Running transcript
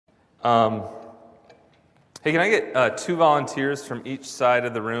Hey, can I get 2 volunteers from each side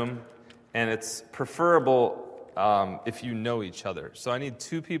of the room? And it's preferable if you know each other. So I need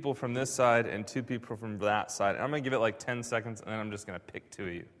 2 people from this side and 2 people from that side. And I'm going to give it like 10 seconds, and then I'm just going to pick 2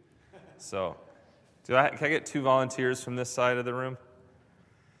 of you. So can I get 2 volunteers from this side of the room?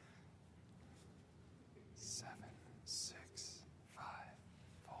 7, 6, 5,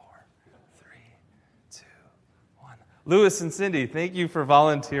 4, 3, 2, 1. Lewis and Cindy, thank you for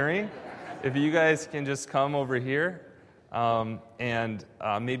volunteering. If you guys can just come over here, and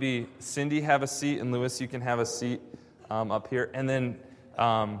maybe Cindy have a seat, and Lewis, you can have a seat up here. And then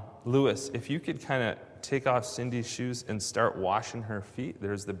Lewis, if you could kind of take off Cindy's shoes and start washing her feet.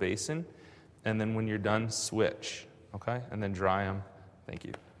 There's the basin. And then when you're done, switch, okay? And then dry them. Thank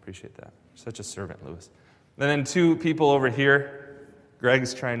you. Appreciate that. Such a servant, Lewis. And then 2 people over here.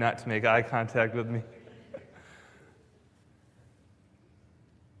 Greg's trying not to make eye contact with me.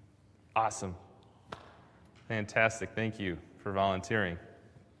 Awesome. Fantastic. Thank you for volunteering.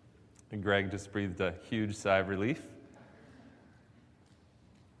 And Greg just breathed a huge sigh of relief.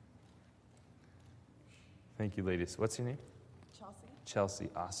 Thank you, ladies. What's your name? Chelsea. Chelsea.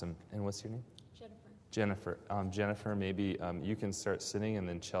 Awesome. And what's your name? Jennifer. Jennifer, maybe you can start sitting, and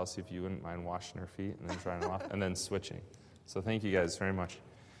then Chelsea, if you wouldn't mind washing her feet and then drying them off, and then switching. So thank you guys very much.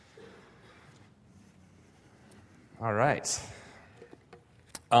 All right.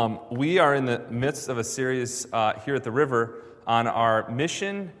 We are in the midst of a series here at the River on our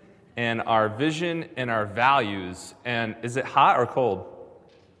mission and our vision and our values. And is it hot or cold?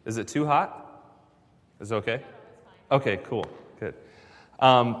 Is it too hot? Is it okay? No, it's fine. Okay, cool. Good.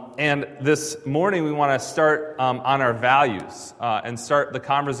 And this morning we want to start on our values and start the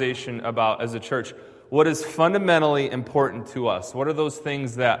conversation about, as a church, what is fundamentally important to us. What are those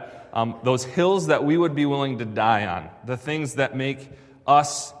things that, those hills that we would be willing to die on, the things that make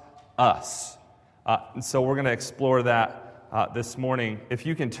us, us. And so we're going to explore that this morning. If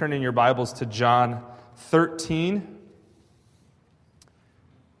you can turn in your Bibles to John 13.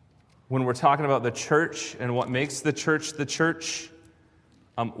 When we're talking about the church and what makes the church,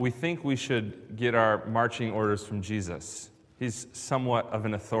 we think we should get our marching orders from Jesus. He's somewhat of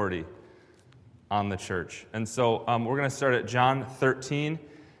an authority on the church. And so we're going to start at John 13.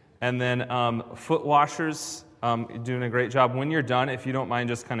 And then foot washers, you're doing a great job. When you're done, if you don't mind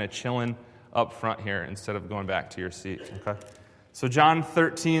just kind of chilling up front here instead of going back to your seat. Okay. So John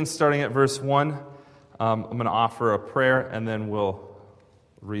 13, starting at verse 1, I'm going to offer a prayer, and then we'll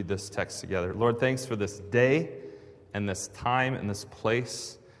read this text together. Lord, thanks for this day and this time and this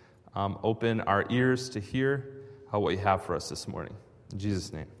place. Open our ears to hear what you have for us this morning. In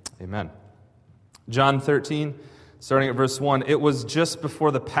Jesus' name, amen. John 13, starting at verse 1. It was just before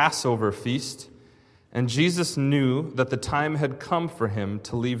the Passover feast, and Jesus knew that the time had come for him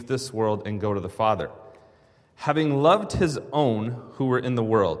to leave this world and go to the Father. Having loved his own who were in the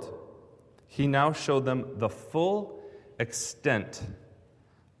world, he now showed them the full extent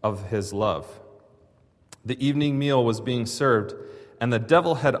of his love. The evening meal was being served, and the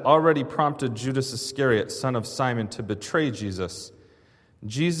devil had already prompted Judas Iscariot, son of Simon, to betray Jesus.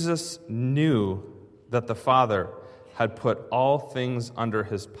 Jesus knew that the Father had put all things under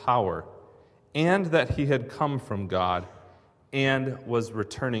his power, and that he had come from God and was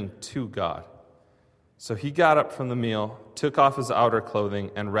returning to God. So he got up from the meal, took off his outer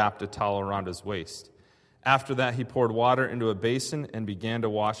clothing, and wrapped a towel around his waist. After that, he poured water into a basin and began to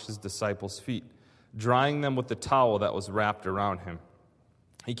wash his disciples' feet, drying them with the towel that was wrapped around him.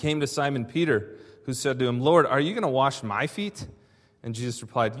 He came to Simon Peter, who said to him, Lord, are you going to wash my feet? And Jesus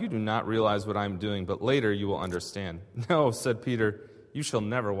replied, you do not realize what I am doing, but later you will understand. No, said Peter, you shall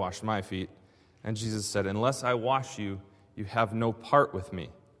never wash my feet. And Jesus said, unless I wash you, you have no part with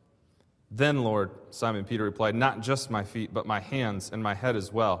me. Then, Lord, Simon Peter replied, not just my feet, but my hands and my head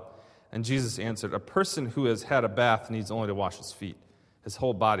as well. And Jesus answered, a person who has had a bath needs only to wash his feet. His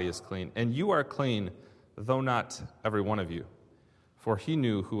whole body is clean. And you are clean, though not every one of you. For he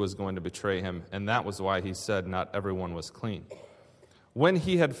knew who was going to betray him, and that was why he said not everyone was clean. When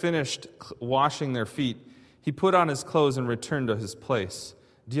he had finished washing their feet, he put on his clothes and returned to his place.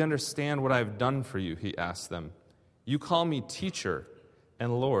 Do you understand what I have done for you? He asked them. You call me teacher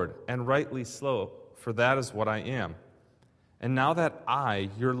and Lord, and rightly so, for that is what I am. And now that I,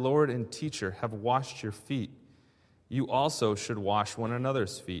 your Lord and teacher, have washed your feet, you also should wash one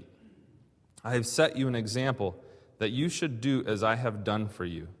another's feet. I have set you an example that you should do as I have done for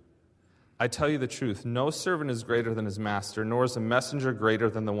you. I tell you the truth, no servant is greater than his master, nor is a messenger greater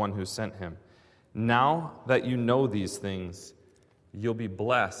than the one who sent him. Now that you know these things, you'll be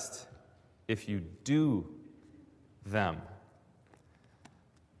blessed if you do them.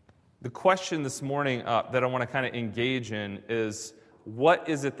 The question this morning that I want to kind of engage in is, what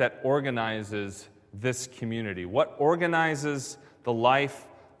is it that organizes this community? What organizes the life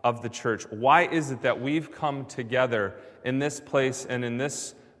of the church? Why is it that we've come together in this place and in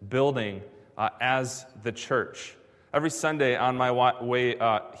this building as the church? Every Sunday on my way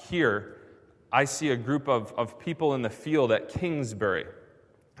here, I see a group of people in the field at Kingsbury,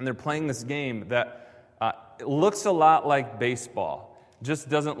 and they're playing this game that looks a lot like baseball, just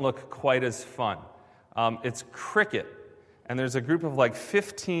doesn't look quite as fun. It's cricket, and there's a group of like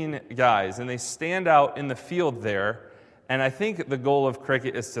 15 guys, and they stand out in the field there, and I think the goal of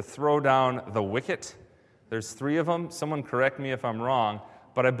cricket is to throw down the wicket. There's 3 of them. Someone correct me if I'm wrong,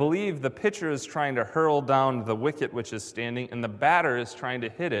 but I believe the pitcher is trying to hurl down the wicket, which is standing, and the batter is trying to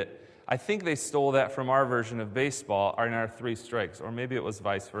hit it. I think they stole that from our version of baseball, in our 3 strikes, or maybe it was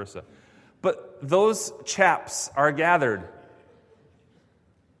vice versa. But those chaps are gathered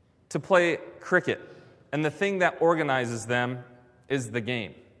to play cricket, and the thing that organizes them is the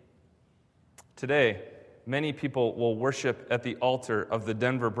game. Today, many people will worship at the altar of the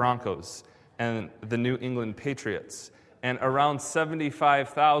Denver Broncos and the New England Patriots, and around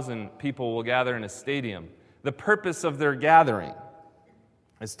 75,000 people will gather in a stadium. The purpose of their gathering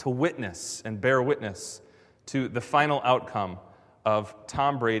is to witness and bear witness to the final outcome of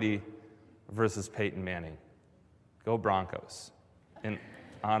Tom Brady versus Peyton Manning. Go Broncos, in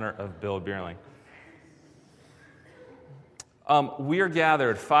honor of Bill Bierling. We are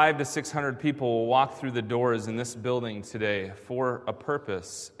gathered, 500 to 600 people will walk through the doors in this building today for a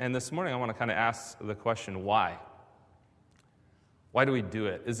purpose. And this morning I want to kind of ask the question, why? Why do we do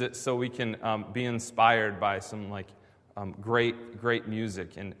it? Is it so we can be inspired by some great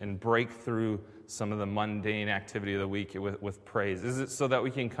music and break through some of the mundane activity of the week with praise? Is it so that we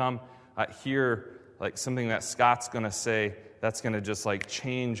can come hear something that Scott's going to say that's going to just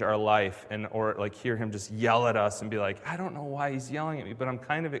change our life, or hear him just yell at us and be like, I don't know why he's yelling at me, but I'm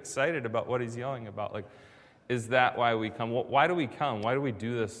kind of excited about what he's yelling about. Is that why we come? Why do we come? Why do we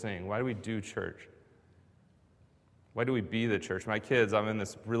do this thing? Why do we do church? Why do we be the church? My kids, I'm in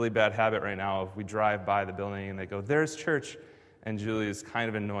this really bad habit right now of we drive by the building and they go, there's church. And Julie is kind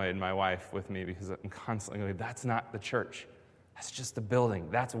of annoyed, my wife, with me because I'm constantly going, that's not the church. That's just the building.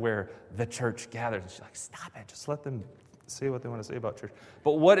 That's where the church gathers. And she's like, stop it. Just let them say what they want to say about church.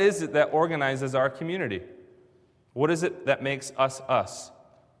 But what is it that organizes our community? What is it that makes us us?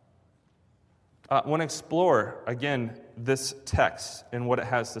 I want to explore, again, this text and what it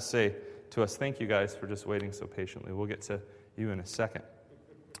has to say to us. Thank you guys for just waiting so patiently. We'll get to you in a second.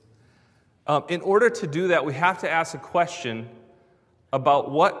 In order to do that, we have to ask a question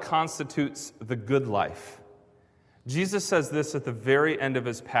about what constitutes the good life. Jesus says this at the very end of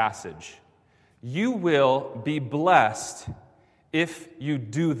his passage. You will be blessed if you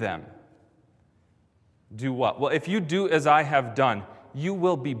do them. Do what? Well, if you do as I have done, you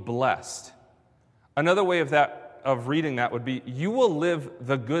will be blessed. Another way of reading that would be, you will live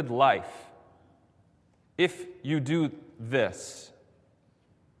the good life if you do this.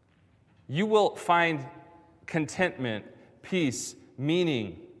 You will find contentment, peace,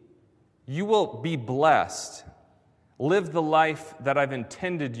 meaning. You will be blessed. Live the life that I've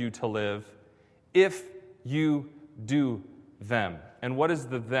intended you to live if you do them. And what is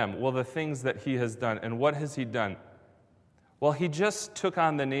the them? Well, the things that he has done. And what has he done? Well, he just took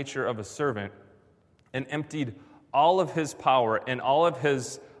on the nature of a servant and emptied all of his power and all of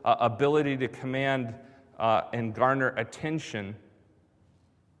his ability to command and garner attention.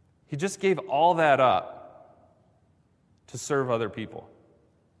 He just gave all that up to serve other people.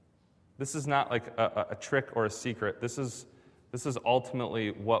 This is not like a trick or a secret. This is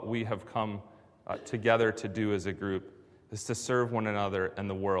ultimately what we have come together to do as a group, is to serve one another and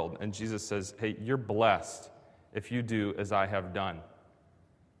the world. And Jesus says, hey, you're blessed if you do as I have done.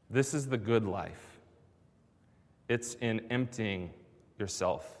 This is the good life. It's in emptying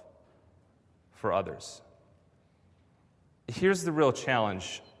yourself for others. Here's the real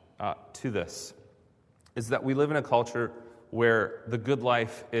challenge to this, is that we live in a culture where the good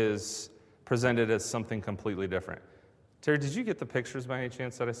life is presented as something completely different. Terry, did you get the pictures by any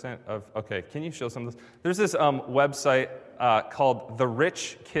chance that I sent? Okay, can you show some of this? There's this website called The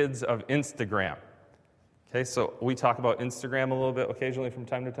Rich Kids of Instagram. Okay, so we talk about Instagram a little bit occasionally from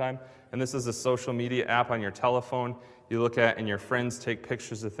time to time, and this is a social media app on your telephone you look at, and your friends take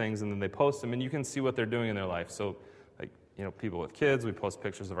pictures of things, and then they post them, and you can see what they're doing in their life. So, people with kids, we post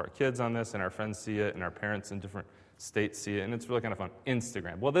pictures of our kids on this, and our friends see it, and our parents in different states see it, and it's really kind of fun.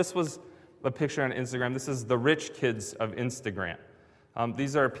 Instagram. Well, this was a picture on Instagram. This is the rich kids of Instagram.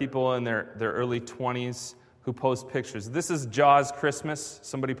 These are people in their early 20s, who post pictures. This is Jaws Christmas.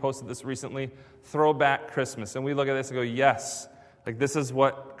 Somebody posted this recently. Throwback Christmas. And we look at this and go, yes, like this is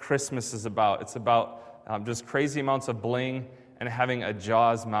what Christmas is about. It's about just crazy amounts of bling and having a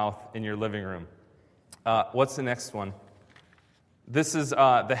Jaws mouth in your living room. What's the next one? This is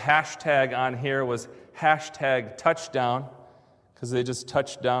the hashtag on here was hashtag touchdown, because they just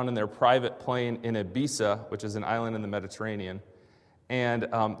touched down in their private plane in Ibiza, which is an island in the Mediterranean. And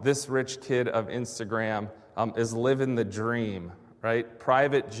this rich kid of Instagram is living the dream, right?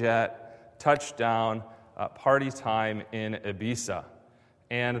 Private jet, touchdown, party time in Ibiza.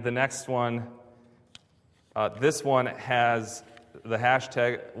 And the next one, this one has, the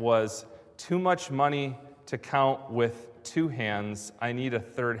hashtag was, too much money to count with two hands, I need a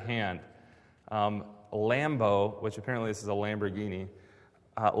third hand. Lambo, which apparently this is a Lamborghini,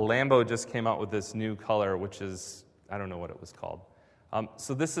 Lambo just came out with this new color, which is, I don't know what it was called.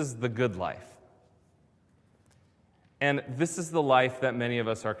 So this is the good life. And this is the life that many of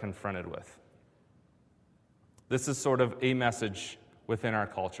us are confronted with. This is sort of a message within our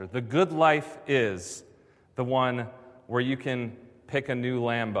culture. The good life is the one where you can pick a new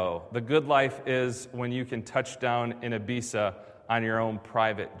Lambo. The good life is when you can touch down in Ibiza on your own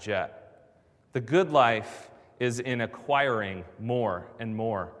private jet. The good life is in acquiring more and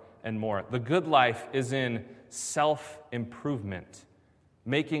more and more. The good life is in self-improvement,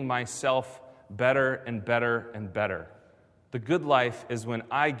 making myself better and better and better. The good life is when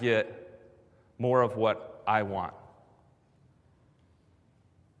I get more of what I want.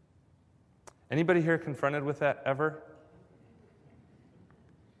 Anybody here confronted with that ever?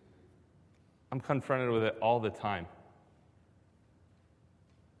 I'm confronted with it all the time.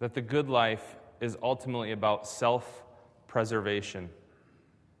 That the good life is ultimately about self-preservation,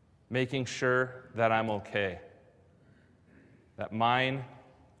 making sure that I'm okay, that mine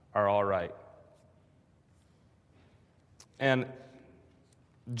are all right. And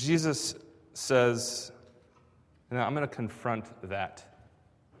Jesus says, and I'm going to confront that.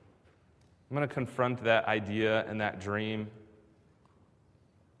 I'm going to confront that idea and that dream.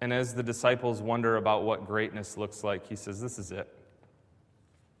 And as the disciples wonder about what greatness looks like, he says, this is it.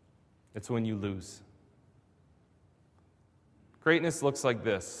 It's when you lose. Greatness looks like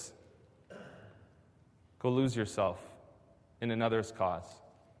this. Go lose yourself in another's cause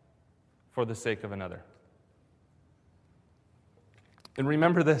for the sake of another. And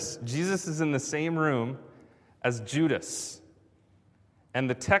remember this, Jesus is in the same room as Judas. And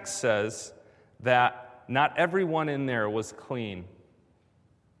the text says that not everyone in there was clean.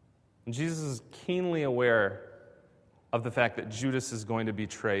 And Jesus is keenly aware of the fact that Judas is going to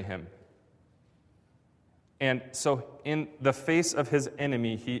betray him. And so in the face of his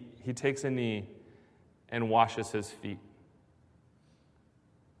enemy, he takes a knee and washes his feet.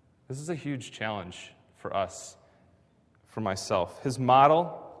 This is a huge challenge for us, for myself. His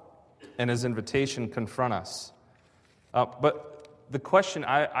model and his invitation confront us. But the question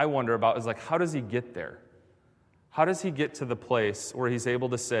I wonder about is, like, how does he get there? How does he get to the place where he's able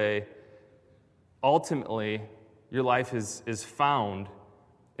to say, ultimately, your life is found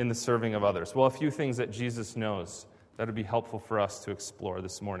in the serving of others? Well, a few things that Jesus knows that would be helpful for us to explore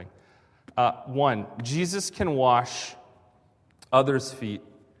this morning. One, Jesus can wash others' feet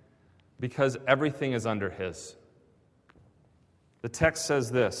because everything is under his. The text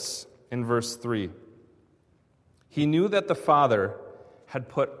says this in verse 3. He knew that the Father had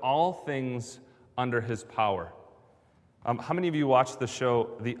put all things under his power. How many of you watched the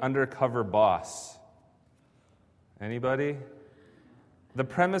show The Undercover Boss? Anybody? The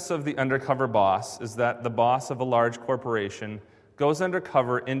premise of The Undercover Boss is that the boss of a large corporation goes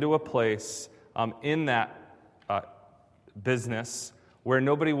undercover into a place in that business where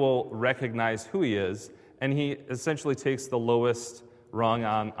nobody will recognize who he is, and he essentially takes the lowest rung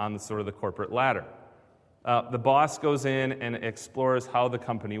on sort of the corporate ladder. The boss goes in and explores how the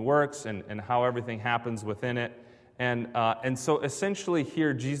company works and how everything happens within it. And so essentially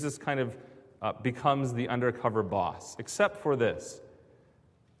here, Jesus kind of becomes the undercover boss, except for this.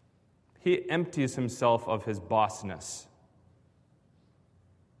 He empties himself of his bossness.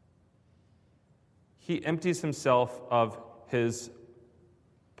 He empties himself of his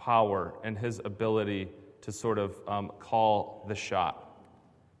power and his ability to sort of call the shot.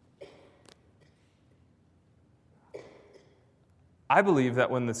 I believe that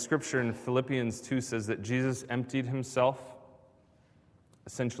when the scripture in Philippians 2 says that Jesus emptied himself,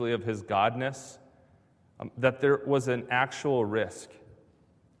 essentially of his godness, that there was an actual risk.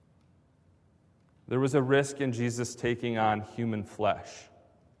 There was a risk in Jesus taking on human flesh.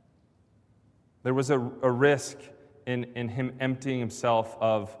 There was a risk in him emptying himself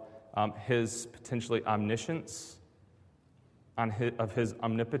of his potentially omniscience, of his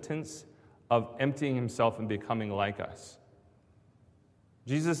omnipotence, of emptying himself and becoming like us.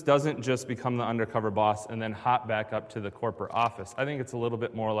 Jesus doesn't just become the undercover boss and then hop back up to the corporate office. I think it's a little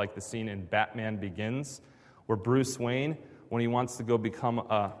bit more like the scene in Batman Begins, where Bruce Wayne, when he wants to go become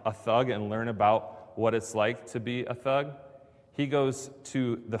a thug and learn about what it's like to be a thug, he goes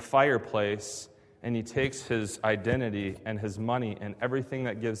to the fireplace and he takes his identity and his money and everything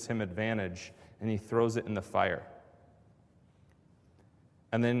that gives him advantage and he throws it in the fire.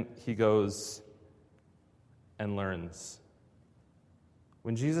 And then he goes and learns.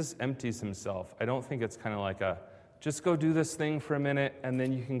 When Jesus empties himself, I don't think it's kind of like just go do this thing for a minute and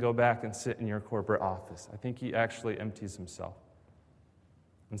then you can go back and sit in your corporate office. I think he actually empties himself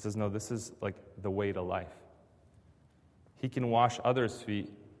and says, no, this is like the way to life. He can wash others'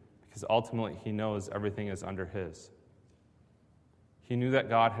 feet because ultimately he knows everything is under his. He knew that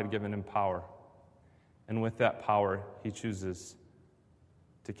God had given him power, and with that power, he chooses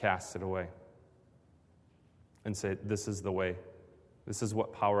to cast it away and say, this is the way. This is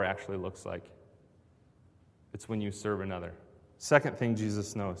what power actually looks like. It's when you serve another. Second thing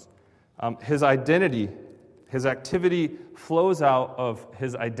Jesus knows, his identity, his activity flows out of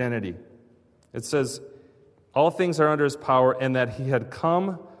his identity. It says, all things are under his power, and that he had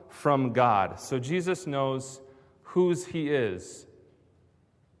come from God. So Jesus knows whose he is.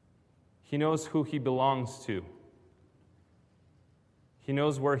 He knows who he belongs to. He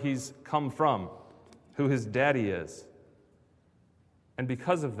knows where he's come from, who his daddy is. And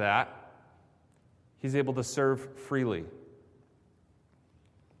because of that, he's able to serve freely.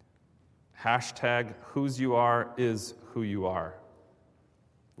 Hashtag whose you are is who you are.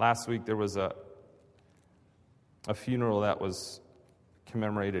 Last week there was a funeral that was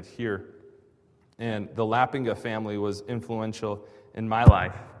commemorated here, and the Lappinga family was influential in my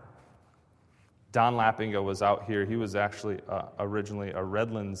life. Don Lappinga was out here. He was actually originally a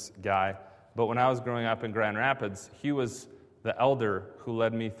Redlands guy, but when I was growing up in Grand Rapids, he was the elder who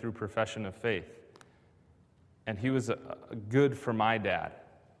led me through profession of faith. And he was good for my dad.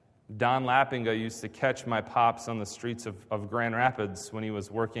 Don Lappinga used to catch my pops on the streets of Grand Rapids when he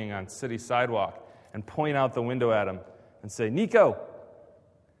was working on city sidewalk and point out the window at him and say, Nico,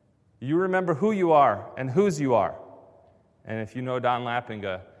 you remember who you are and whose you are. And if you know Don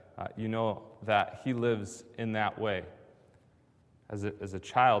Lappinga, you know that he lives in that way. As a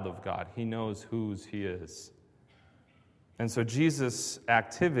child of God, he knows whose he is. And so Jesus'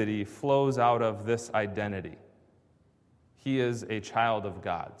 activity flows out of this identity. He is a child of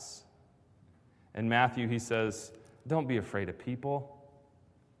God's. In Matthew, he says, don't be afraid of people.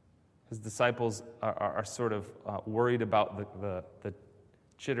 His disciples are sort of worried about the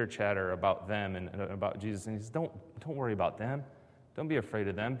chitter-chatter about them and about Jesus. And he says, don't worry about them. Don't be afraid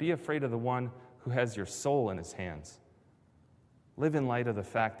of them. Be afraid of the one who has your soul in his hands. Live in light of the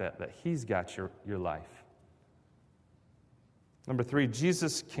fact that he's got your life. Number 3,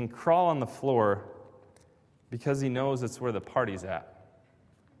 Jesus can crawl on the floor because he knows it's where the party's at.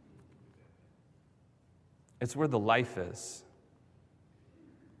 It's where the life is.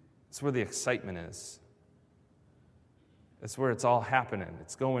 It's where the excitement is. It's where it's all happening.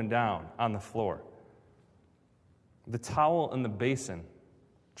 It's going down on the floor. The towel and the basin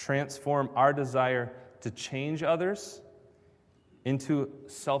transform our desire to change others into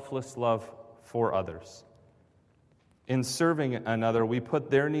selfless love for others. In serving another, we put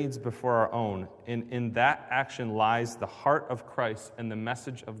their needs before our own. In that action lies the heart of Christ and the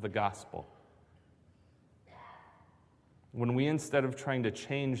message of the gospel. When we, instead of trying to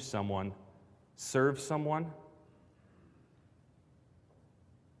change someone, serve someone,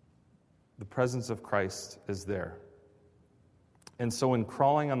 the presence of Christ is there. And so in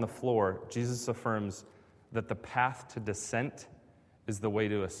crawling on the floor, Jesus affirms that the path to descent is the way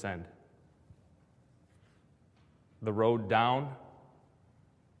to ascend. The road down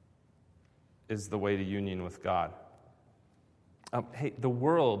is the way to union with God. Hey, the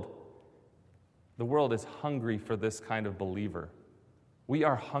world is hungry for this kind of believer. We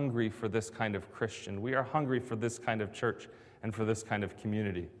are hungry for this kind of Christian. We are hungry for this kind of church and for this kind of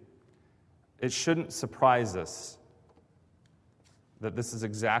community. It shouldn't surprise us that this is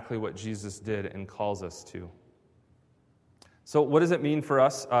exactly what Jesus did and calls us to. So what does it mean for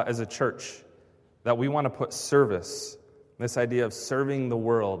us as a church that we want to put service, this idea of serving the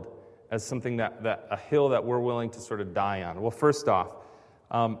world, as something that a hill that we're willing to sort of die on? Well, first off,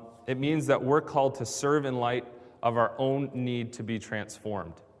 it means that we're called to serve in light of our own need to be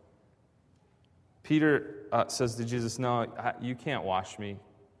transformed. Peter says to Jesus, no, you can't wash me.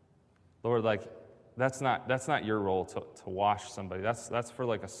 Lord, That's not your role to wash somebody. That's for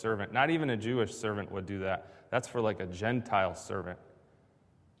like a servant. Not even a Jewish servant would do that. That's for like a Gentile servant.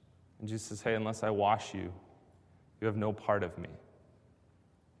 And Jesus says, hey, unless I wash you, you have no part of me.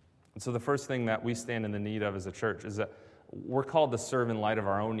 And so the first thing that we stand in the need of as a church is that we're called to serve in light of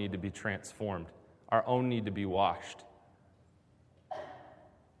our own need to be transformed, our own need to be washed.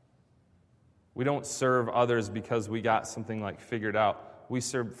 We don't serve others because we got something like figured out. We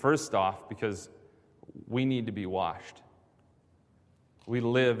serve first off because we need to be washed. We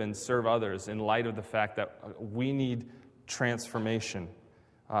live and serve others in light of the fact that we need transformation.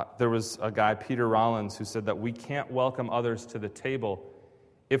 There was a guy, Peter Rollins, who said that we can't welcome others to the table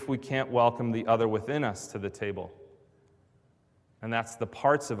if we can't welcome the other within us to the table. And that's the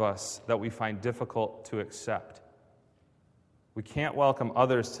parts of us that we find difficult to accept. We can't welcome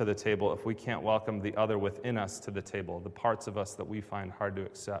others to the table if we can't welcome the other within us to the table, the parts of us that we find hard to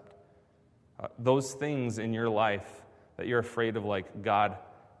accept. Those things in your life that you're afraid of, like God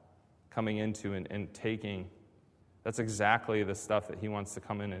coming into and taking, that's exactly the stuff that he wants to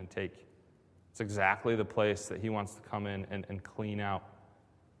come in and take. It's exactly the place that he wants to come in and clean out.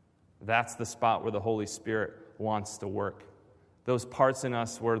 That's the spot where the Holy Spirit wants to work. Those parts in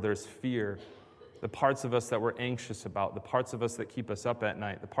us where there's fear, the parts of us that we're anxious about, the parts of us that keep us up at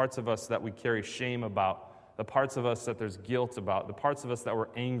night, the parts of us that we carry shame about, the parts of us that there's guilt about, the parts of us that we're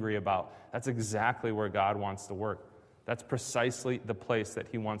angry about, that's exactly where God wants to work. That's precisely the place that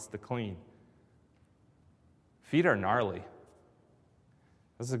he wants to clean. Feet are gnarly.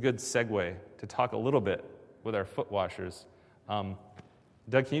 This is a good segue to talk a little bit with our foot washers. Doug,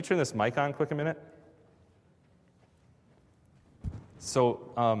 can you turn this mic on quick a minute?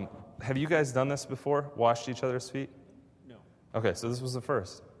 So, have you guys done this before? Washed each other's feet? No. Okay, so this was the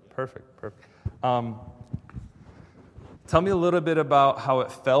first. Perfect. Tell me a little bit about how it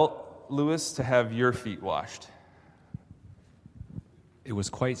felt, Lewis, to have your feet washed. It was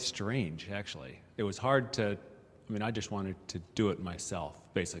quite strange, actually. It was hard to, I just wanted to do it myself,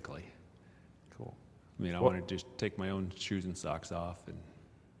 basically. Cool. I wanted to just take my own shoes and socks off. And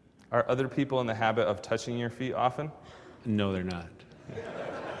Are other people in the habit of touching your feet often? no, they're not.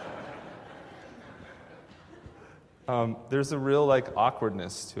 There's a real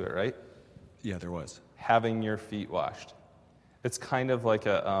awkwardness to it, right? Yeah, there was. Having your feet washed. It's kind of like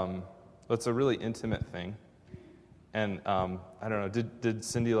it's a really intimate thing. And I don't know, did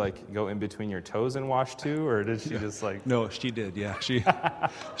Cindy go in between your toes and wash too, or did she just No, she did, yeah. She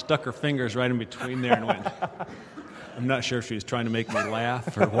stuck her fingers right in between there and went. I'm not sure if she was trying to make me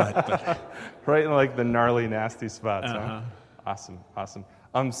laugh or what, but right in the gnarly, nasty spots, huh? Awesome.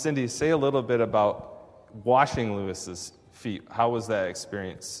 Cindy, say a little bit about washing Lewis's feet. How was that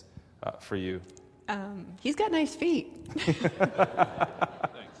experience for you? He's got nice feet.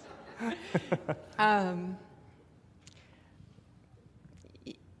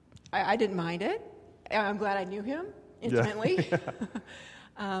 I didn't mind it. I'm glad I knew him intimately.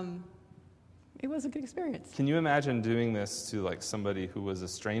 Yeah. It was a good experience. Can you imagine doing this to somebody who was a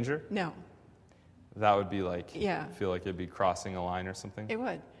stranger? No. That would be yeah. Feel like it'd be crossing a line or something? It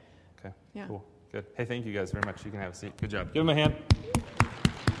would. Okay, yeah. Cool, good. Hey, thank you guys very much. You can have a seat. Good job. Give him a hand.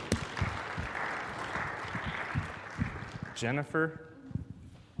 Jennifer?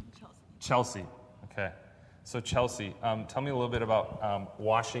 Chelsea. Okay. So Chelsea, tell me a little bit about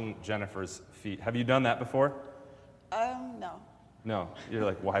washing Jennifer's feet. Have you done that before? No. No. You're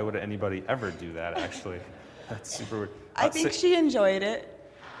like, why would anybody ever do that, actually? That's super weird. I think she enjoyed it.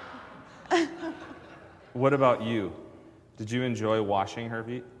 What about you? Did you enjoy washing her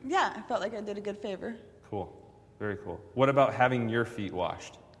feet? Yeah, I felt like I did a good favor. Cool. Very cool. What about having your feet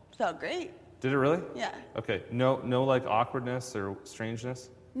washed? Felt great. Did it really? Yeah. Okay. No awkwardness or strangeness?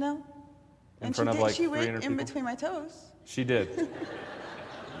 No. In front of she 300 went in people? between my toes. She did.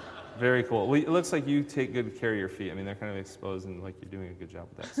 Very cool. Well, it looks like you take good care of your feet. They're kind of exposed and you're doing a good job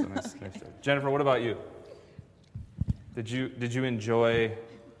with that. So nice, okay. Nice job. Jennifer, what about you? Did you enjoy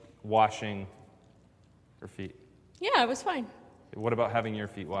washing her feet? Yeah, it was fine. What about having your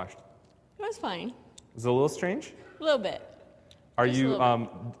feet washed? It was fine. Is it a little strange? A little bit. Are Just a you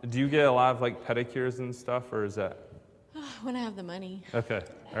little do you get a lot of pedicures and stuff, or is that? When I have the money. Okay.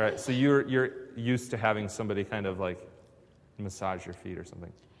 All right. So you're used to having somebody kind of massage your feet or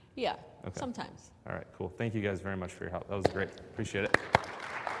something. Yeah. Okay. Sometimes. All right. Cool. Thank you guys very much for your help. That was great. Appreciate it.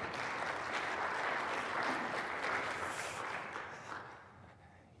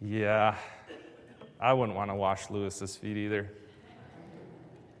 Yeah. I wouldn't want to wash Lewis's feet either.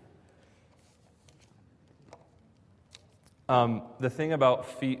 The thing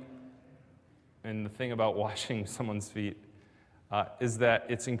about feet and the thing about washing someone's feet, is that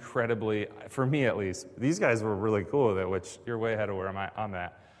it's incredibly, for me at least, these guys were really cool with it, which you're way ahead of where I'm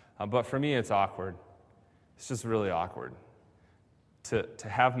at. But for me, it's awkward. It's just really awkward. To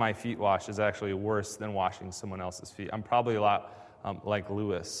have my feet washed is actually worse than washing someone else's feet. I'm probably a lot like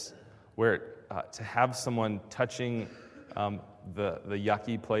Lewis, where to have someone touching the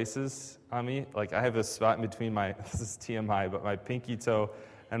yucky places on me, like I have this spot in between this is TMI, but my pinky toe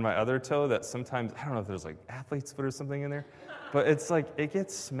and my other toe that sometimes, I don't know if there's like athlete's foot or something in there, but it's like, it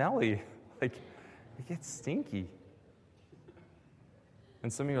gets smelly, like it gets stinky.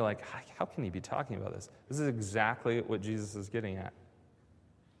 And some of you are like, how can he be talking about this? This is exactly what Jesus is getting at.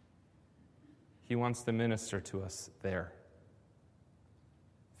 He wants to minister to us there,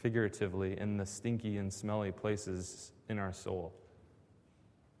 figuratively, in the stinky and smelly places in our soul.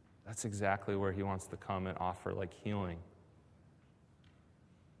 That's exactly where he wants to come and offer like healing.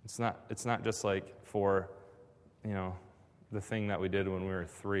 It's not just like for, the thing that we did when we were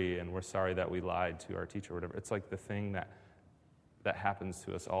 3 and we're sorry that we lied to our teacher or whatever. It's like the thing that happens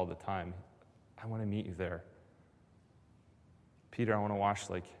to us all the time. I want to meet you there. Peter, I want to wash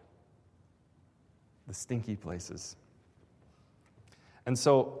like the stinky places. And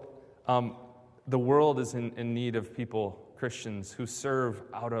so the world is in need of people, Christians, who serve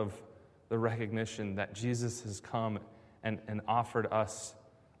out of the recognition that Jesus has come and offered us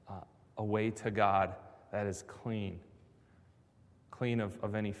a way to God that is clean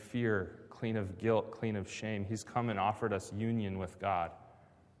of any fear, clean of guilt, clean of shame. He's come and offered us union with God.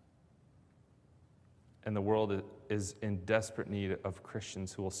 And the world is in desperate need of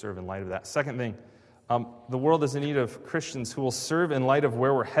Christians who will serve in light of that. Second thing, the world is in need of Christians who will serve in light of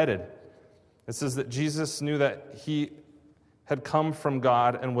where we're headed. It says that Jesus knew that he had come from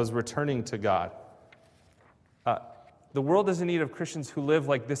God and was returning to God. The world is in need of Christians who live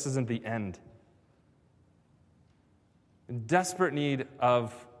like this isn't the end. In desperate need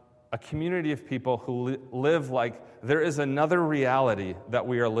of a community of people who live like there is another reality that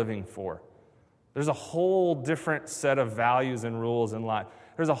we are living for. There's a whole different set of values and rules in life.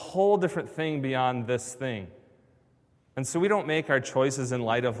 There's a whole different thing beyond this thing. And so we don't make our choices in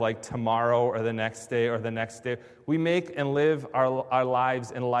light of like tomorrow or the next day or the next day. We make and live our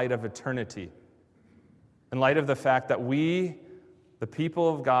lives in light of eternity. In light of the fact that we, the people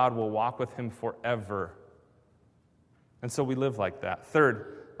of God, will walk with him forever. And so we live like that.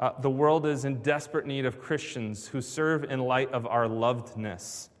 Third, the world is in desperate need of Christians who serve in light of our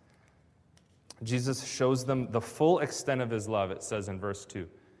lovedness. Jesus shows them the full extent of his love, it says in verse 2.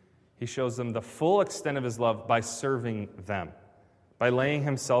 He shows them the full extent of his love by serving them, by laying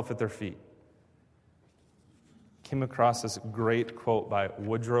himself at their feet. Came across this great quote by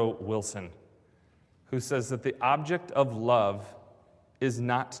Woodrow Wilson, who says that the object of love is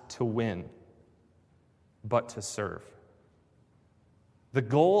not to win, but to serve. The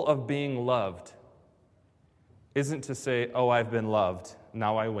goal of being loved isn't to say, oh, I've been loved,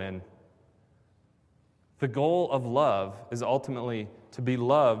 now I win. The goal of love is ultimately to be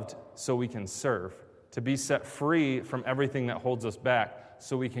loved so we can serve, to be set free from everything that holds us back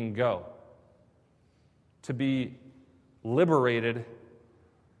so we can go, to be liberated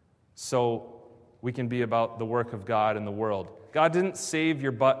so we can be about the work of God in the world. God didn't save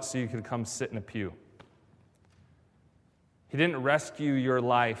your butt so you could come sit in a pew. He didn't rescue your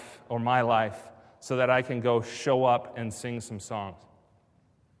life or my life so that I can go show up and sing some songs.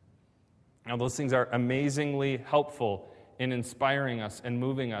 Now, those things are amazingly helpful in inspiring us and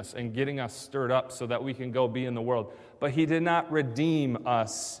moving us and getting us stirred up so that we can go be in the world. But he did not redeem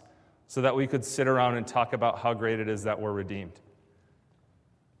us so that we could sit around and talk about how great it is that we're redeemed.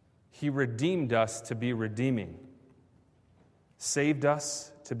 He redeemed us to be redeeming, saved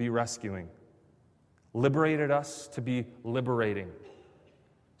us to be rescuing, liberated us to be liberating,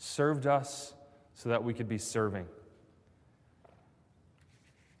 served us so that we could be serving.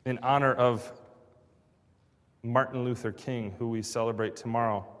 In honor of Martin Luther King, who we celebrate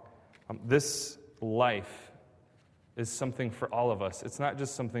tomorrow, this life is something for all of us. It's not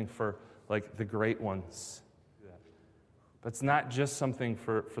just something for like the great ones. But it's not just something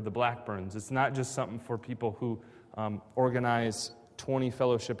for the Blackburns. It's not just something for people who organize 20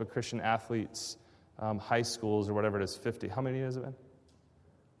 Fellowship of Christian Athletes high schools or whatever it is, 50. How many has it been?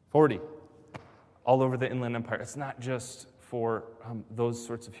 40. All over the Inland Empire. It's not just for those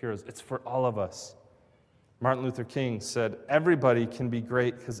sorts of heroes. It's for all of us. Martin Luther King said, everybody can be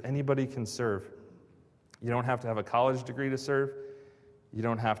great because anybody can serve. You don't have to have a college degree to serve. You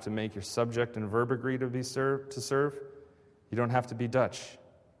don't have to make your subject and verb agree to serve. You don't have to be Dutch.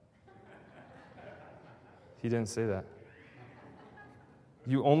 He didn't say that.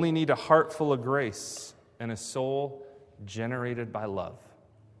 You only need a heart full of grace and a soul generated by love.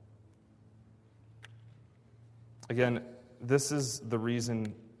 Again, this is the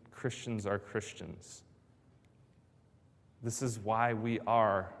reason Christians are Christians. This is why we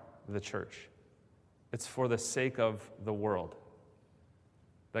are the church. It's for the sake of the world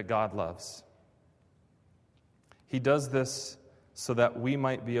that God loves. He does this so that we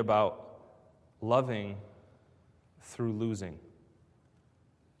might be about loving through losing.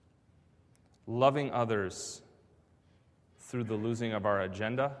 Loving others through the losing of our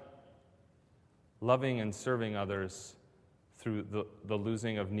agenda. Loving and serving others through the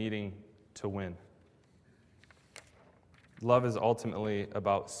losing of needing to win. Love is ultimately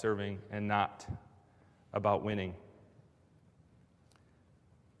about serving and not about winning.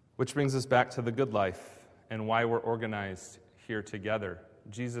 Which brings us back to the good life and why we're organized here together.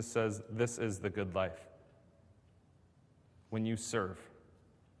 Jesus says this is the good life. When you serve.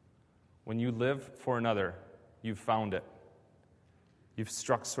 When you live for another, you've found it. You've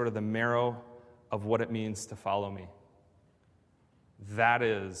struck sort of the marrow of what it means to follow me. That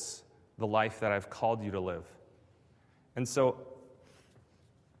is the life that I've called you to live. And so,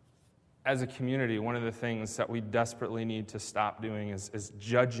 as a community, one of the things that we desperately need to stop doing is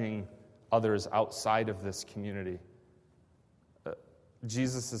judging others outside of this community.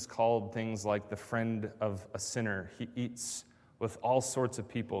 Jesus is called things like the friend of a sinner. He eats with all sorts of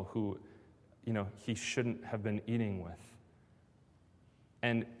people who, he shouldn't have been eating with.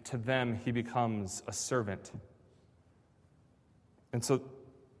 And to them, he becomes a servant. And so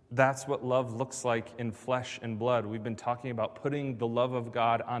that's what love looks like in flesh and blood. We've been talking about putting the love of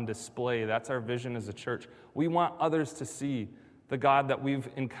God on display. That's our vision as a church. We want others to see the God that we've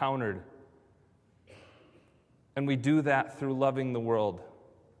encountered. And we do that through loving the world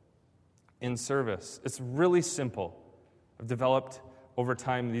in service. It's really simple. I've developed over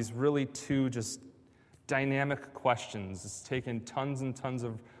time these really two just dynamic questions. It's taken tons and tons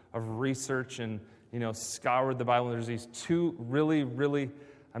of research and, scoured the Bible. There's these two really,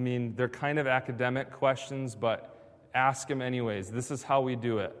 they're kind of academic questions, but ask them anyways. This is how we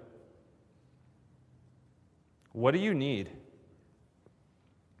do it. What do you need?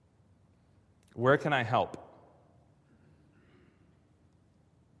 Where can I help?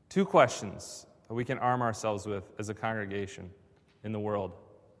 Two questions that we can arm ourselves with as a congregation in the world.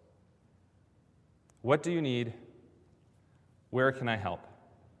 What do you need? Where can I help?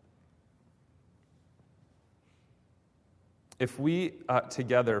 If we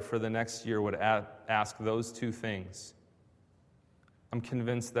together for the next year would ask those two things, I'm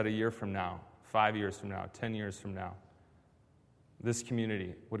convinced that a year from now, 5 years from now, 10 years from now, this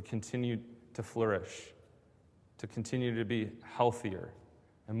community would continue to flourish, to continue to be healthier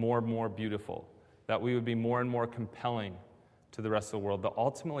and more beautiful, that we would be more and more compelling to the rest of the world, but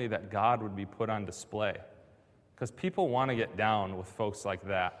ultimately that God would be put on display. Because people want to get down with folks like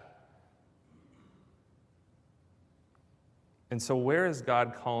that. And so where is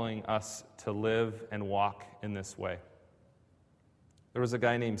God calling us to live and walk in this way? There was a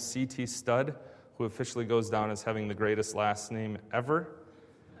guy named C.T. Studd, who officially goes down as having the greatest last name ever,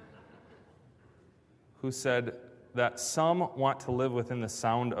 who said that some want to live within the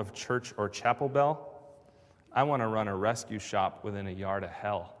sound of church or chapel bell. I want to run a rescue shop within a yard of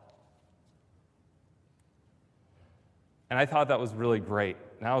hell. And I thought that was really great.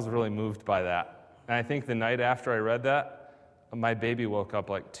 And I was really moved by that. And I think the night after I read that, my baby woke up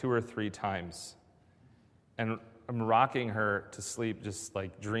like 2 or 3 times. And I'm rocking her to sleep, just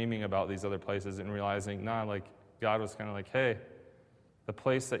like dreaming about these other places and realizing, God was kind of like, hey, the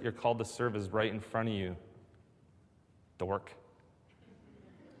place that you're called to serve is right in front of you, dork.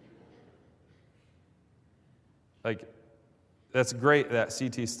 That's great that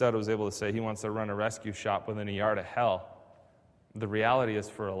C.T. Studd was able to say he wants to run a rescue shop within a yard of hell. The reality is,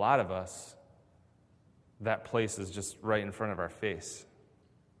 for a lot of us, that place is just right in front of our face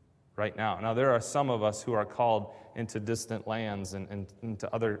right now. Now, there are some of us who are called into distant lands and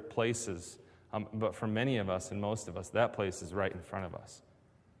into other places, but for many of us and most of us, that place is right in front of us.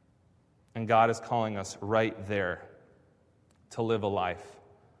 And God is calling us right there to live a life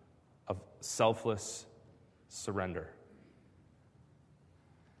of selfless surrender.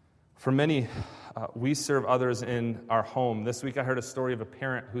 For many, we serve others in our home. This week I heard a story of a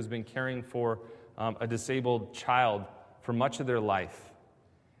parent who's been caring for a disabled child for much of their life.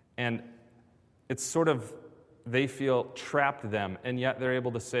 And it's sort of, they feel trapped them, and yet they're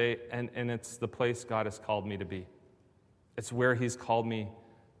able to say, and it's the place God has called me to be. It's where He's called me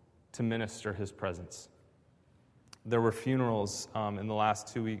to minister His presence. There were funerals in the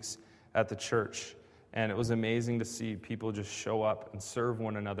last 2 weeks at the church, and it was amazing to see people just show up and serve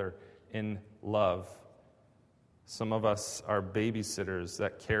one another in love. Some of us are babysitters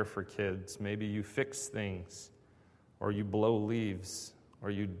that care for kids. Maybe you fix things, or you blow leaves,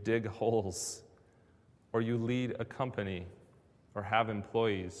 or you dig holes, or you lead a company, or have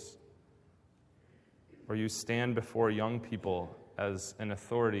employees, or you stand before young people as an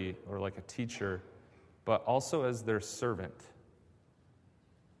authority or like a teacher, but also as their servant.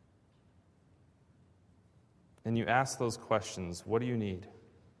 And you ask those questions, what do you need,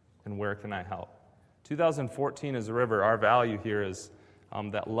 and where can I help? 2014 as a river, our value here is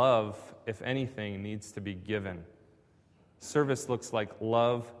that love, if anything, needs to be given. Service looks like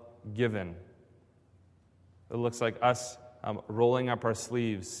love given. It looks like us rolling up our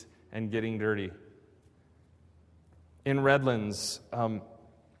sleeves and getting dirty. In Redlands,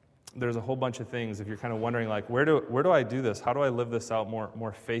 there's a whole bunch of things. If you're kind of wondering, like, where do I do this? How do I live this out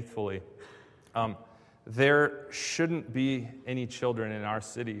more faithfully? There shouldn't be any children in our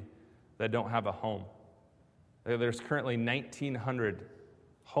city that don't have a home. There's currently 1,900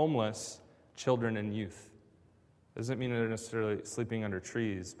 homeless children and youth. Doesn't mean they're necessarily sleeping under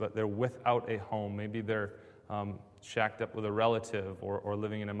trees, but they're without a home. Maybe they're shacked up with a relative or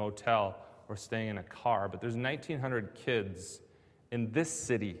living in a motel or staying in a car. But there's 1,900 kids in this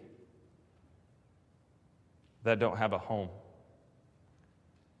city that don't have a home.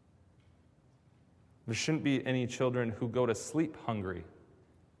 There shouldn't be any children who go to sleep hungry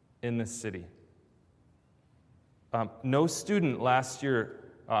in this city. No student last year,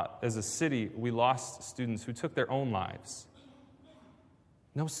 as a city, we lost students who took their own lives.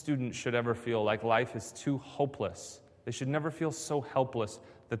 No student should ever feel like life is too hopeless. They should never feel so helpless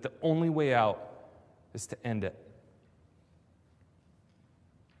that the only way out is to end it.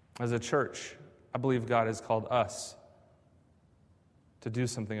 As a church, I believe God has called us to do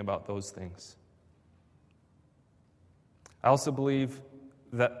something about those things. I also believe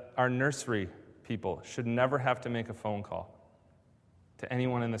that our nursery people should never have to make a phone call to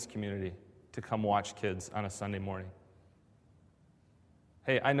anyone in this community to come watch kids on a Sunday morning.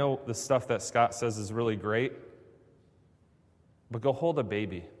 Hey, I know the stuff that Scott says is really great, but go hold a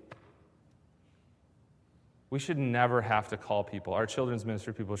baby. We should never have to call people. Our children's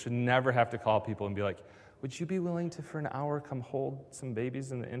ministry people should never have to call people and be like, would you be willing to, for an hour, come hold some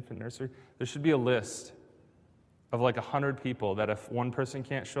babies in the infant nursery? There should be a list of like 100 people that if one person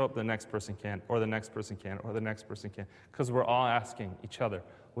can't show up, the next person can, or the next person can, or the next person can. Because we're all asking each other,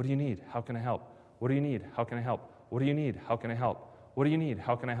 what do you need? How can I help? What do you need? How can I help? What do you need? How can I help? What do you need?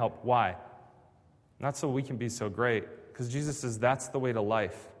 How can I help? Why? Not so we can be so great, because Jesus says that's the way to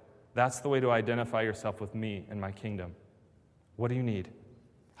life. That's the way to identify yourself with me and my kingdom. What do you need?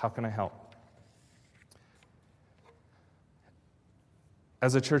 How can I help?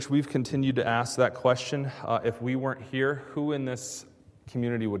 As a church, we've continued to ask that question. If we weren't here, who in this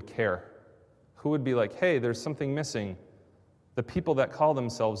community would care? Who would be like, hey, there's something missing. The people that call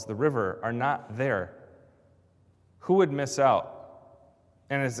themselves the river are not there. Who would miss out?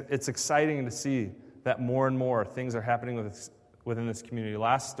 And it's exciting to see that more and more things are happening within this community.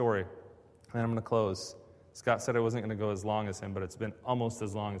 Last story, and I'm going to close. Scott said I wasn't going to go as long as him, but it's been almost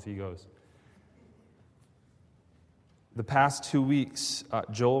as long as he goes. The past 2 weeks,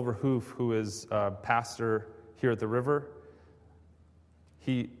 Joel Verhoof, who is a pastor here at the River,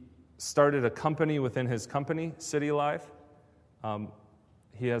 he started a company within his company, City Life.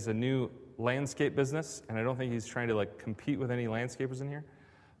 He has a new landscape business, and I don't think he's trying to compete with any landscapers in here.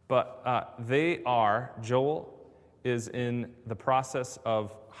 But Joel is in the process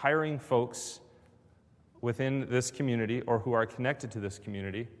of hiring folks within this community or who are connected to this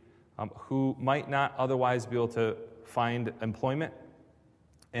community who might not otherwise be able to find employment,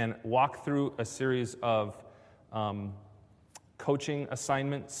 and walk through a series of coaching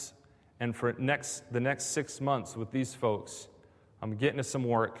assignments. And for the next 6 months with these folks, get into some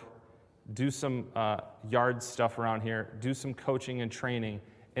work, do some yard stuff around here, do some coaching and training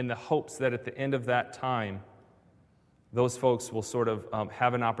in the hopes that at the end of that time, those folks will sort of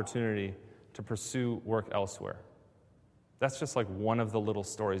have an opportunity to pursue work elsewhere. That's just like one of the little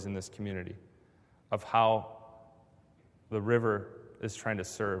stories in this community of how the River is trying to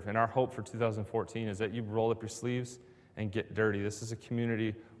serve. And our hope for 2014 is that you roll up your sleeves and get dirty. This is a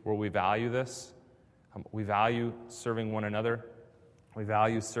community where we value this. We value serving one another. We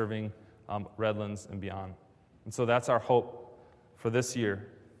value serving Redlands and beyond. And so that's our hope for this year,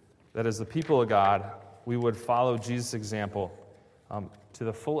 that as the people of God, we would follow Jesus' example to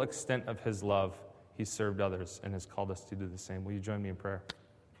the full extent of his love. He served others and has called us to do the same. Will you join me in prayer?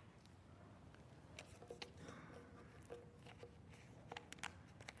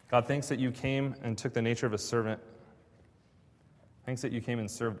 God, thanks that you came and took the nature of a servant. Thanks that you came and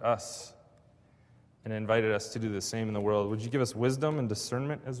served us. and invited us to do the same in the world. Would you give us wisdom and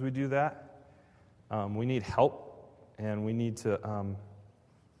discernment as we do that? We need help, and we need to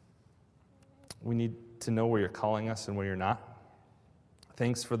know where you're calling us and where you're not.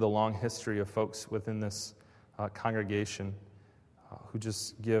 Thanks for the long history of folks within this congregation who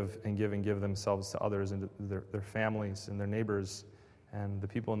just give and give and give themselves to others and to their families and their neighbors and the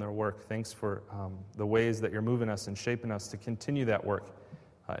people in their work. Thanks for the ways that you're moving us and shaping us to continue that work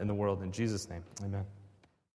in the world. In Jesus' name, amen.